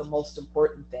that's the most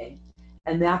important thing.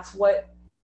 And that's what,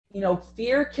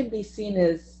 fear can be seen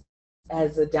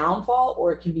as a downfall,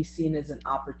 or it can be seen as an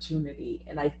opportunity.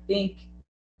 And I think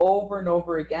over and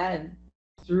over again,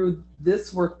 through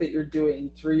this work that you're doing,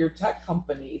 through your tech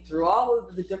company, through all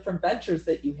of the different ventures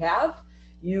that you have,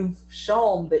 you've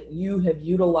shown that you have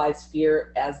utilized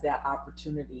fear as that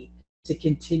opportunity to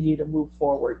continue to move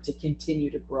forward, to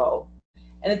continue to grow.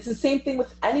 And it's the same thing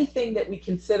with anything that we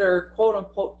consider quote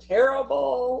unquote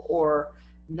terrible or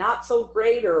not so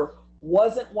great or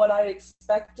wasn't what I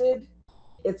expected.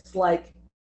 It's like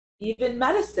even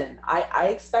medicine. I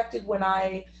expected when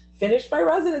I finished my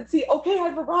residency, okay,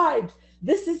 I've arrived.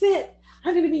 This is it.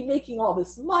 I'm going to be making all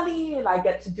this money and I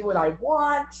get to do what I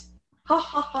want. Ha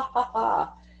ha ha ha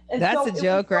ha. And that's so a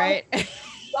joke, right?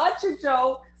 Such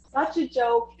a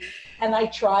joke. And I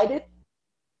tried it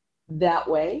that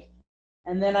way.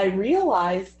 And then I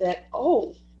realized that,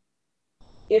 oh,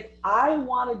 if I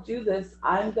want to do this,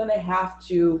 I'm going to have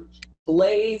to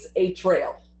blaze a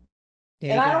trail.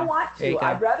 There And you I go. don't want There you to. go.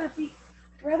 I'd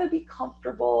rather be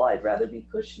comfortable. I'd rather be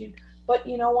cushy. But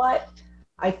you know what?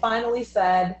 I finally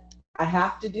said, I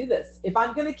have to do this. If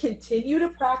I'm going to continue to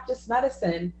practice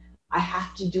medicine, I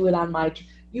have to do it on my.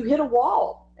 You hit a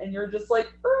wall and you're just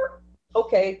like,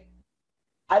 okay,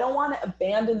 I don't want to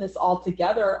abandon this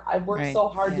altogether. I've worked Right. so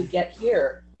hard to get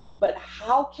here. But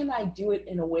how can I do it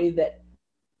in a way that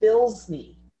fills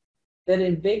me, that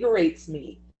invigorates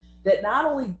me, that not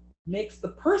only makes the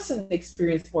person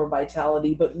experience more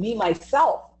vitality, but me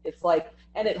myself? It's like,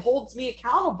 and it holds me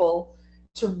accountable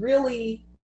to really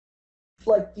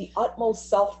like the utmost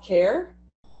self-care,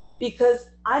 because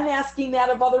I'm asking that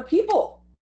of other people.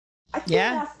 I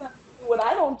can't ask them to do what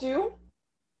I don't do.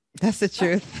 That's the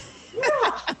truth.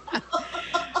 Yeah.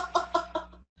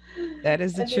 That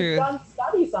is the and truth. They've done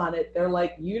studies on it. They're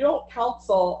like, you don't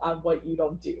counsel on what you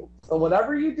don't do. So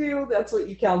whatever you do, that's what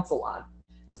you counsel on.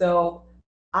 So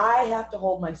I have to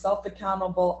hold myself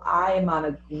accountable. I am on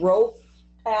a growth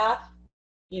path,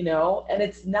 and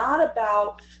it's not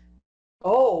about,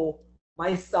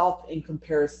 myself in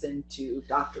comparison to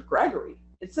Dr. Gregory.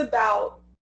 It's about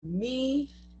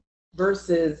me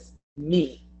versus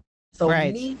me. So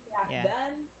me back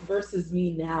then versus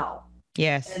me now.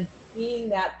 Yes. And seeing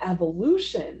that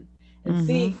evolution and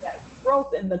seeing that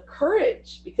growth and the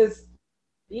courage, because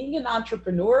being an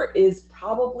entrepreneur is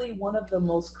probably one of the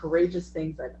most courageous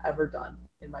things I've ever done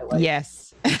in my life.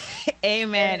 Yes.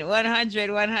 Amen.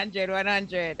 100, 100,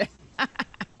 100.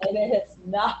 And it's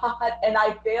not, and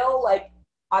I fail like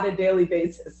on a daily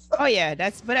basis. Oh yeah,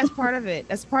 that's part of it.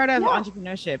 That's part of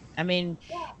entrepreneurship. I mean,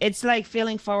 it's like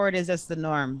failing forward is just the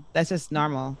norm. That's just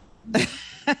normal. But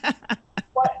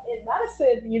in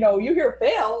medicine, you hear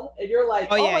fail and you're like,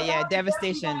 oh yeah,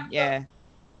 devastation. Yeah.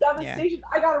 Devastation.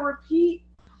 I gotta repeat.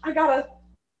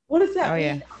 What does that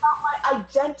mean about my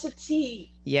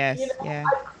identity? Yes. I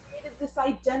created this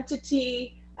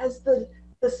identity as the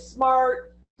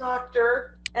smart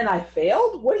doctor and I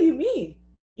failed? What do you mean?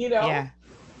 Yeah.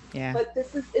 But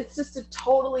it's just a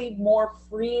totally more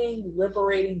freeing,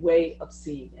 liberating way of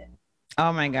seeing it.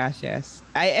 Oh my gosh, yes.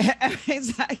 I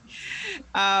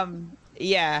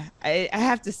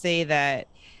have to say that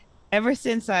ever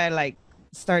since I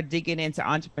start digging into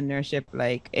entrepreneurship,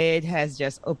 it has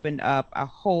just opened up a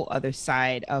whole other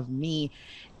side of me,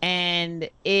 and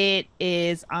it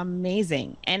is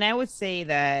amazing. And I would say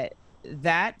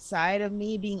that side of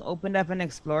me being opened up and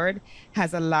explored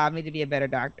has allowed me to be a better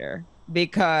doctor,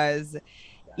 because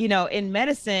in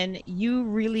medicine you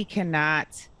really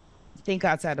cannot think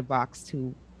outside the box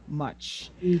too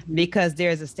much, because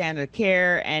there's a standard of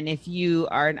care, and if you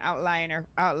are an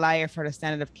outlier for the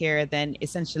standard of care, then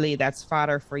essentially that's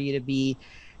fodder for you to be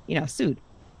sued.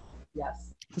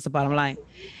 Yes, that's the bottom line.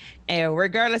 And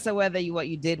regardless of whether what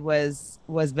you did was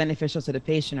beneficial to the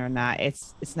patient or not,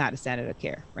 it's not a standard of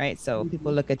care, right? So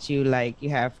people look at you like you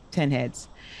have 10 heads.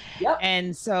 Yep.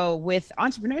 And so with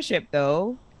entrepreneurship,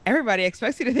 though, everybody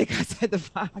expects you to think outside the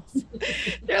box.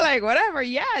 They're like, whatever,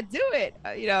 yeah, do it.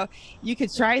 You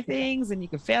could try things and you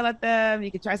could fail at them.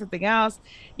 You could try something else,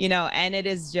 and it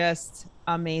is just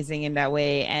amazing in that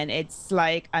way. And it's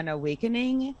like an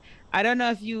awakening. I don't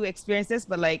know if you experienced this,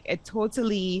 but it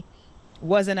totally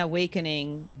was an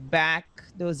awakening back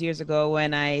those years ago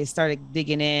when I started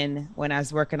digging in, when I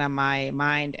was working on my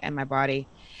mind and my body.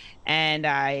 And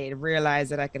I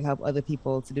realized that I could help other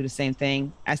people to do the same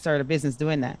thing. I started a business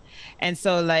doing that. And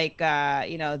so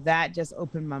that just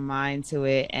opened my mind to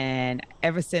it. And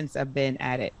ever since I've been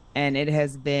at it, and it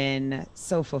has been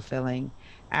so fulfilling.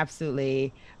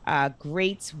 Absolutely a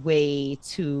great way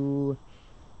to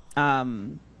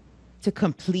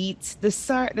complete the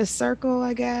circle,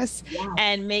 I guess,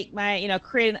 and make my,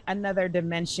 create another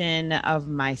dimension of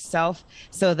myself,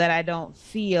 so that I don't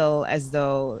feel as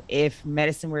though if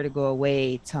medicine were to go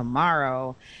away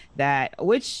tomorrow,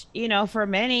 which, for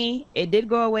many, it did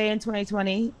go away in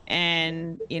 2020,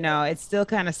 and, it's still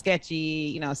kind of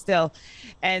sketchy, still,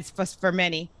 and it's for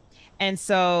many. And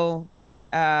so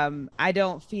I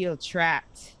don't feel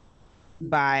trapped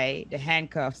by the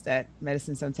handcuffs that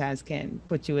medicine sometimes can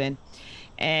put you in.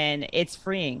 And it's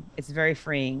freeing. It's very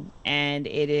freeing. And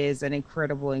it is an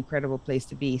incredible place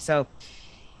to be. So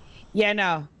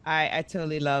I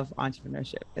totally love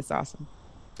entrepreneurship. It's awesome.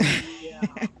 Yeah.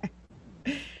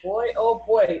 Boy, oh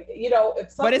boy.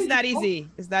 But it's not easy.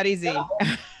 It's not easy. No,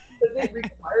 because it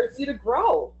requires you to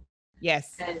grow.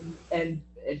 Yes. And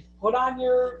put on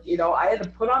your, I had to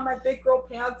put on my big girl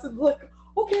pants and look,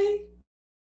 okay,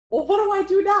 well, what do I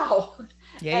do now?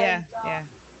 Yeah.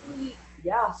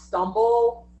 yeah,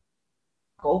 stumble,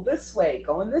 go this way,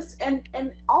 go in this, and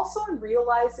also in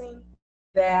realizing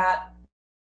that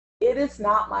it is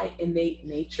not my innate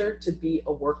nature to be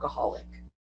a workaholic.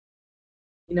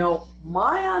 You know,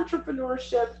 my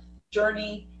entrepreneurship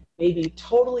journey may be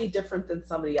totally different than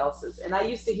somebody else's. And I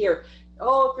used to hear,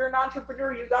 oh, if you're an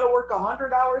entrepreneur, you got to work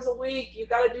 100 hours a week. You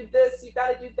got to do this, you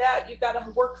got to do that. You got to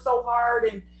work so hard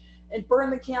and burn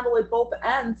the candle at both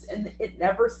ends. And it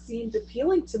never seemed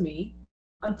appealing to me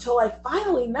until I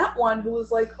finally met one who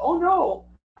was like, oh no,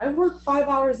 I work 5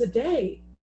 hours a day.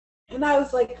 And I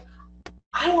was like,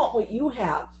 I want what you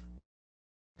have.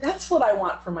 That's what I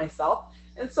want for myself.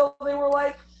 And so they were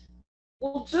like,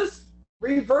 well, just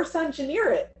reverse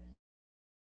engineer it.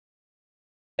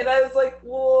 And I was like,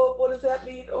 well, what does that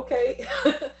mean? Okay.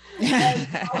 And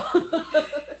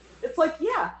it's like,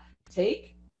 yeah,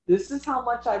 this is how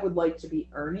much I would like to be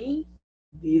earning.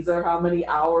 These are how many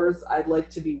hours I'd like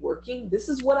to be working. This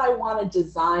is what I want to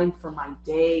design for my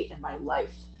day and my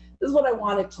life. This is what I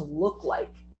want it to look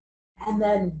like. And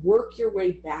then work your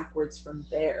way backwards from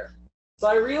there. So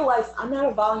I realized I'm not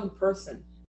a volume person.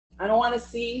 I don't want to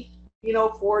see,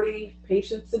 40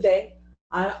 patients a day.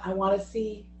 I want to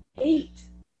see 8.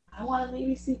 I want to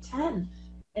maybe see 10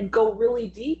 and go really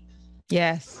deep.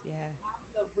 Yes, yeah.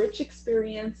 Have the rich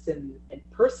experience and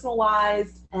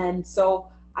personalized. And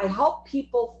so I help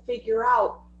people figure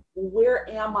out, where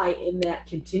am I in that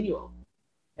continuum?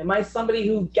 Am I somebody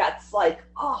who gets like,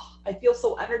 oh, I feel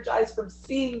so energized from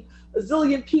seeing a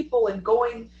zillion people and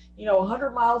going,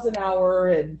 100 miles an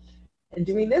hour and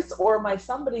doing this? Or am I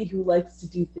somebody who likes to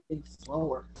do things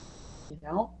slower,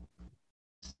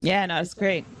 Yeah, no, it's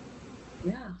great.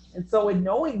 Yeah. And so in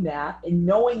knowing that, and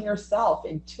knowing yourself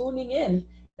and tuning in,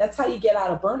 that's how you get out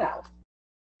of burnout.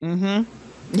 Mm-hmm.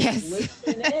 Yes.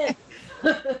 Listen in.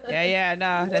 Yeah,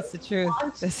 no, that's the truth.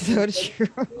 That's so true.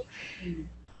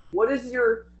 What is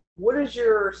your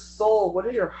soul, what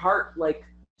is your heart like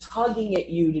tugging at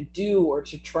you to do or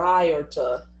to try or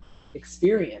to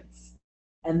experience?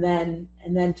 And then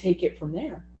take it from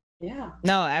there. Yeah.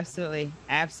 No, absolutely.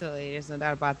 Absolutely. There's no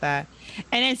doubt about that.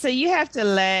 And then so you have to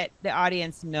let the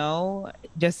audience know,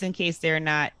 just in case they're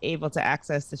not able to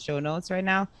access the show notes right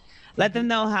now, let them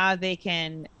know how they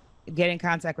can get in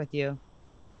contact with you.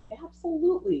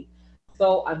 Absolutely.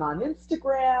 So I'm on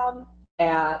Instagram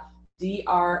at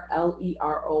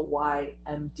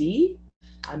DrLeRoymD.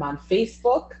 I'm on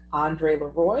Facebook, Andree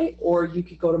LeRoy, or you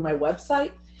could go to my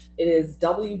website. It is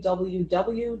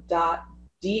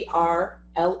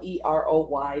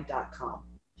www.drleroy.com.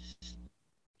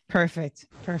 Perfect.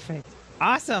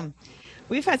 Awesome.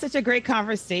 We've had such a great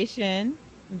conversation,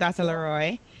 Dr.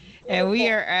 LeRoy, and we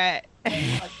are at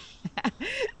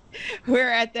we're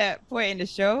at that point in the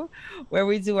show where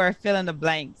we do our fill in the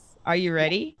blanks. Are you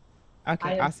ready?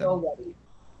 Okay, awesome. So ready.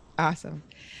 Awesome.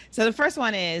 So the first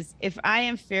one is, if I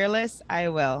am fearless, I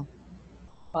will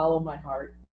follow my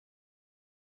heart.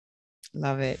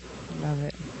 Love it.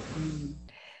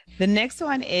 The next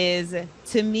one is,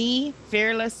 to me,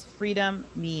 fearless freedom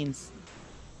means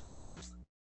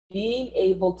being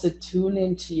able to tune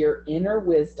into your inner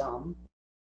wisdom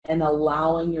and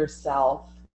allowing yourself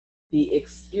the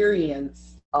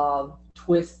experience of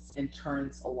twists and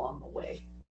turns along the way.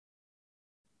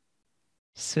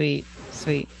 Sweet.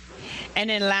 And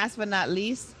then last but not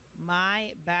least,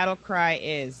 my battle cry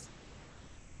is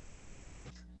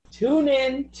tune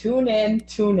in.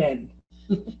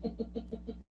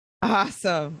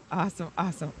 Awesome.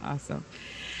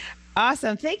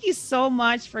 Thank you so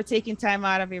much for taking time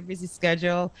out of your busy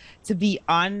schedule to be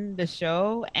on the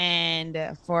show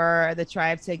and for the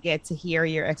tribe to get to hear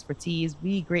your expertise.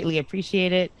 We greatly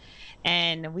appreciate it.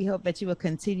 And we hope that you will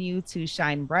continue to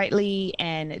shine brightly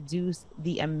and do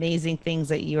the amazing things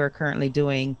that you are currently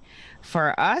doing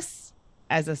for us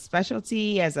as a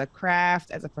specialty, as a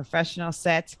craft, as a professional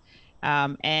set,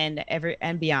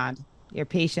 and beyond, your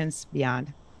patients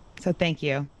beyond. So thank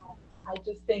you. I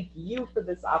just thank you for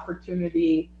this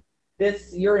opportunity.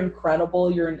 You're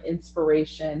incredible. You're an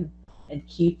inspiration, and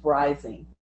keep rising.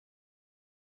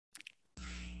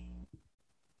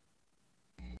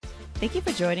 Thank you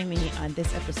for joining me on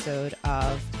this episode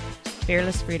of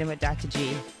Fearless Freedom with Dr.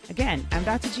 G. Again, I'm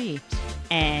Dr. G.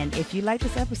 And if you like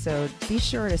this episode, be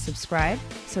sure to subscribe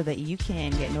so that you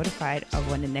can get notified of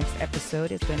when the next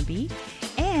episode is going to be.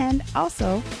 And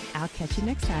also, I'll catch you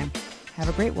next time. Have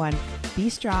a great one. Be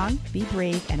strong, be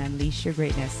brave, and unleash your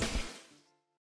greatness.